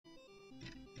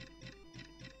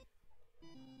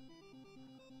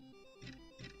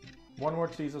One more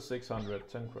teaser, 600,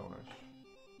 10 kroners.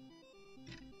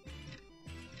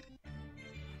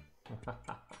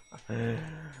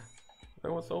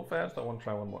 That was so fast, I want to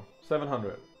try one more.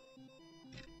 700.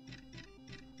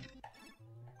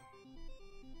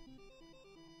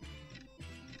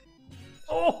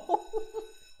 Oh!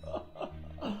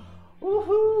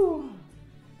 Woohoo!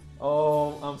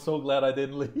 Oh, I'm so glad I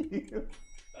didn't leave.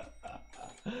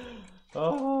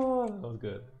 Oh, that was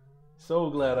good.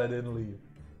 So glad I didn't leave.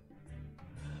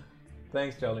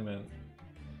 Thanks, Charlie Man.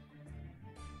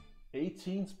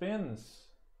 18 spins.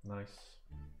 Nice.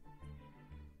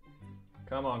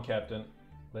 Come on, Captain.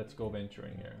 Let's go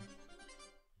venturing here.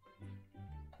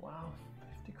 Wow,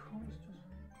 50 kroners just...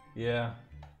 Yeah.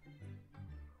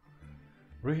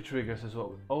 Re-triggers is what...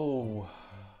 Oh,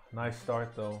 nice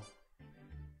start though.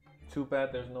 Too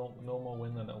bad there's no more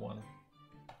win than that one.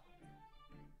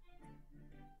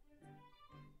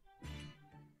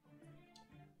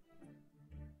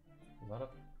 A lot of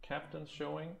captains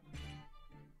showing.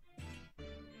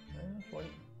 Yeah,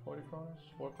 40 kroners,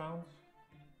 4 pounds.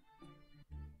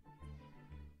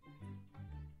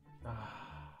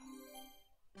 Ah.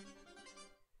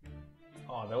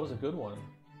 Oh, that was a good one.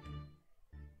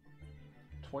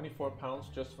 24 pounds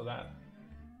just for that.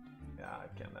 Yeah, I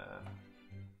can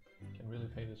really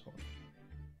pay this one.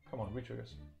 Come on,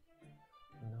 re-triggers.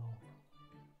 No.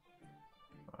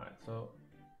 Alright, so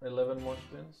 11 more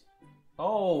spins.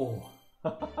 Oh!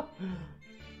 Yeah,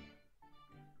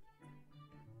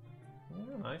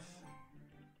 nice.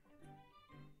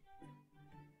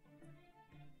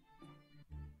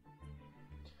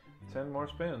 Ten more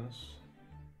spins.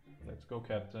 Let's go,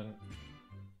 Captain.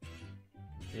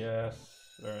 Yes,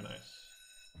 very nice.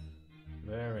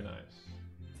 Very nice.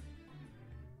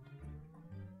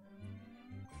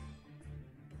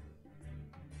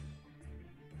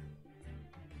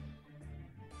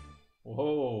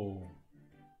 Whoa.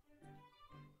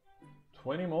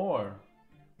 20 more.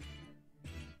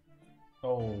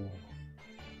 Oh.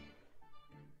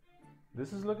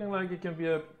 This is looking like it can be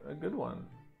a good one.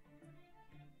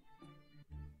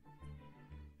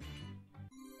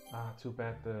 Ah, too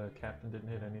bad the captain didn't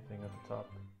hit anything at the top.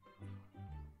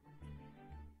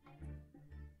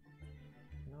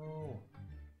 No.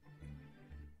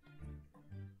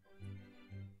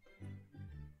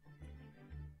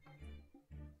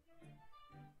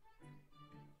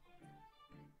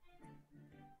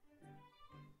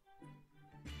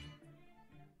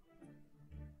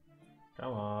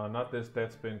 Come on, not this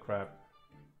dead spin crap.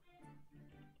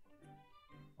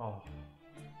 Oh.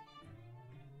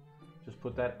 Just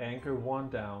put that anchor one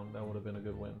down, that would have been a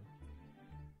good win.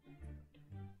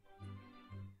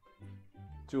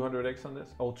 200x on this?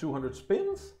 Oh, 200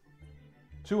 spins?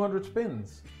 200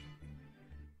 spins!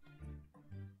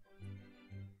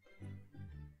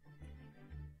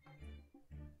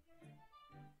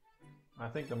 I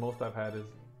think the most I've had is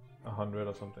 100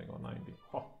 or something, or 90.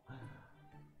 Oh,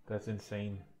 that's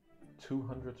insane.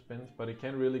 200 spins, but it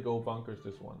can really go bonkers,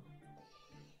 this one.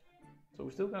 So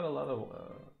we still got a lot of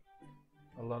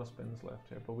spins left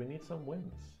here, but we need some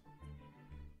wins.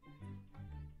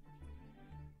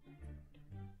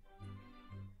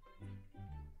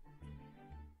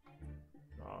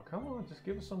 Oh, come on, just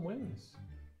give us some wins.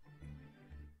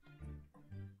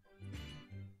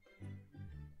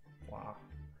 Wow.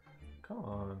 Come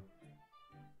on.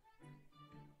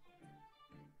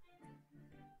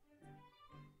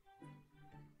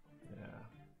 Yeah.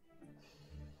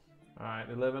 Alright,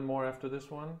 11 more after this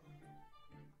one.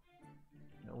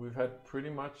 We've had pretty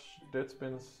much dead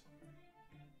spins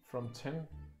from 10.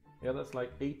 Yeah, that's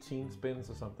like 18 spins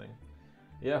or something.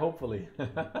 Yeah, hopefully.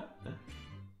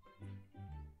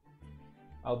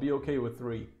 I'll be okay with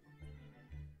 3.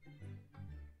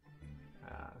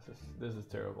 Ah, this is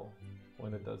terrible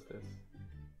when it does this.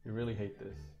 You really hate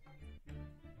this.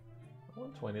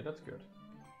 120, that's good.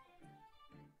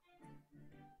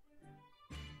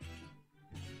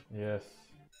 Yes.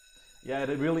 Yeah,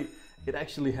 it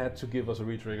actually had to give us a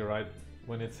retrigger, right?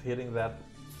 When it's hitting that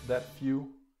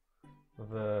few.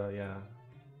 Yeah,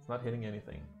 it's not hitting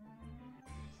anything.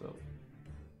 So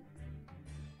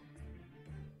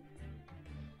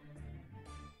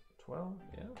 12,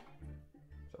 yeah,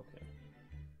 it's okay.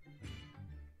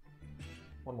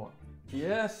 One more.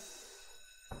 Yes!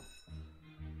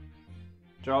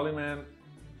 Jolly Man,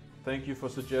 thank you for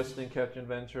suggesting Captain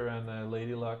Venture and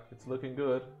Lady Luck. It's looking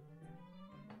good.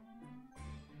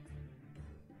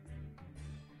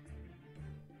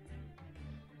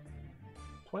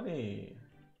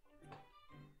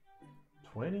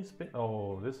 $20 spin.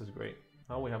 Oh, this is great.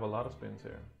 Now we have a lot of spins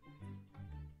here.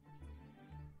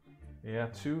 Yeah,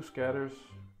 2 scatters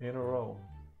in a row.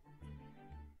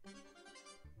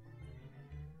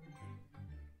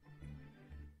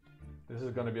 This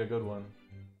is gonna be a good one.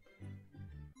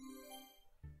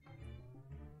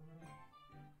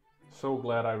 So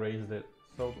glad I raised it.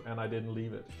 And I didn't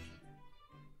leave it.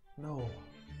 No.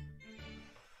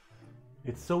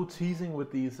 It's so teasing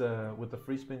with these with the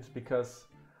free spins because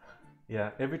yeah,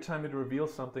 every time it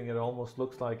reveals something it almost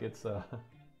looks like it's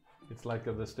it's like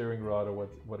the steering rod or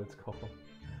what it's called.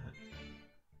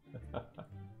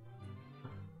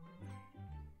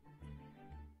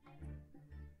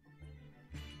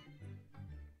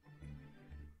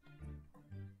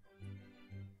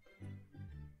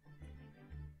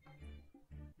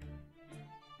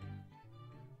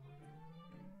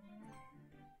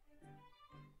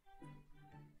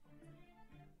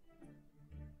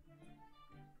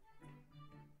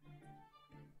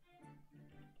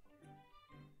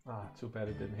 Ah, too bad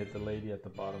it didn't hit the lady at the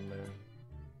bottom there.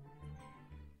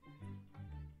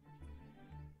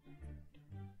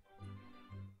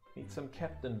 Need some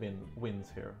captain wins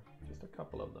here. Just a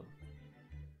couple of them.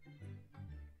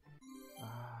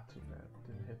 Ah, too bad.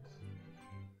 Didn't hit.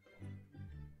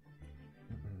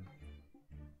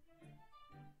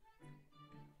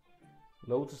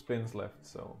 Loads of spins left,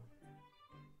 so...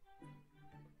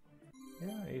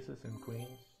 yeah, aces and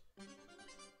queens.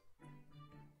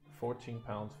 14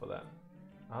 pounds for that.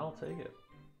 I'll take it.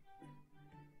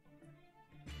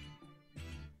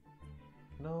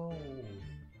 No.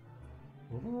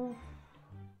 Ooh.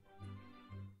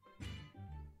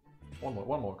 One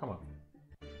more, come on.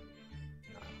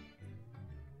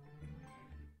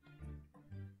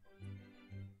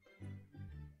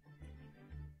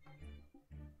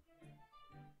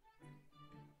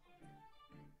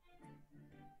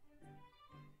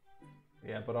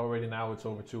 Yeah, but already now it's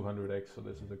over 200x, so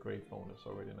this is a great bonus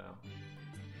already now.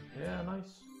 Yeah,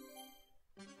 nice.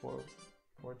 Four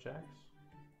jacks.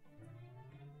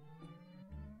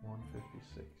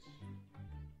 156.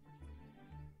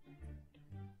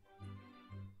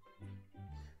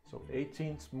 So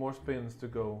 18 more spins to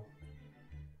go.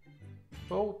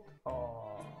 Both.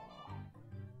 Oh.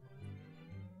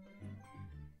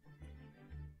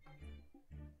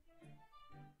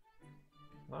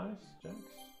 Nice, jacks.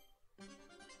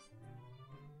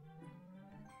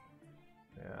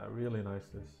 Yeah, really nice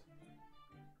this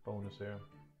bonus here.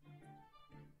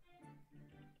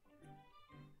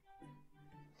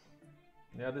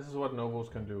 Yeah, this is what Novos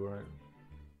can do, right?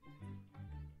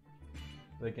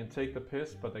 They can take the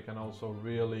piss, but they can also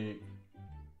really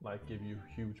like give you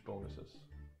huge bonuses.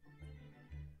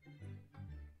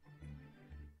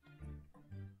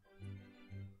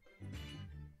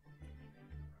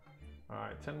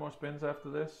 Alright, 10 more spins after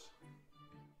this.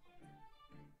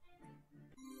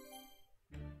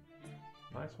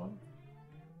 Nice one.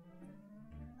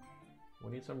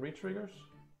 We need some re-triggers.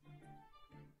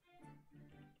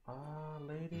 Ah,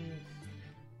 ladies.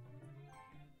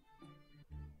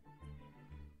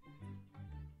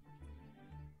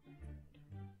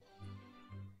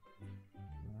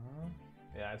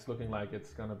 Yeah, it's looking like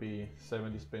it's gonna be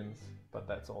 70 spins, but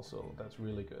that's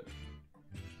really good.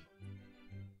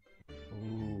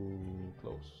 Ooh,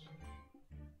 close.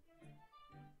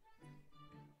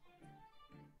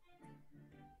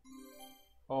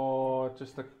 Oh,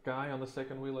 just a guy on the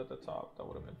second wheel at the top. That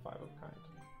would have been 5 of kind.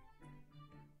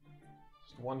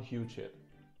 Just one huge hit.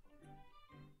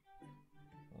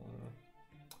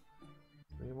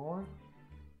 3 more.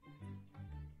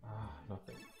 Ah,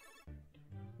 nothing.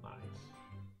 Nice.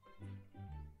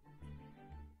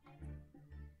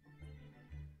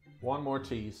 One more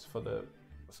tease for the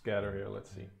scatter here. Let's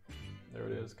see. There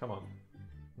it is. Come on.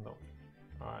 No.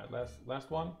 All right.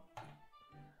 Last one.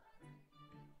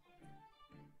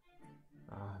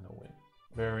 Ah, no win.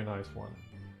 Very nice one.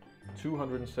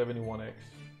 271x.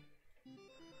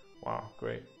 Wow,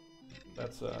 great.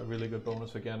 That's a really good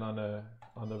bonus again on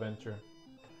the venture.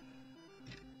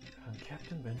 And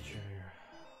Captain Venture here.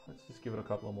 Let's just give it a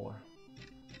couple more.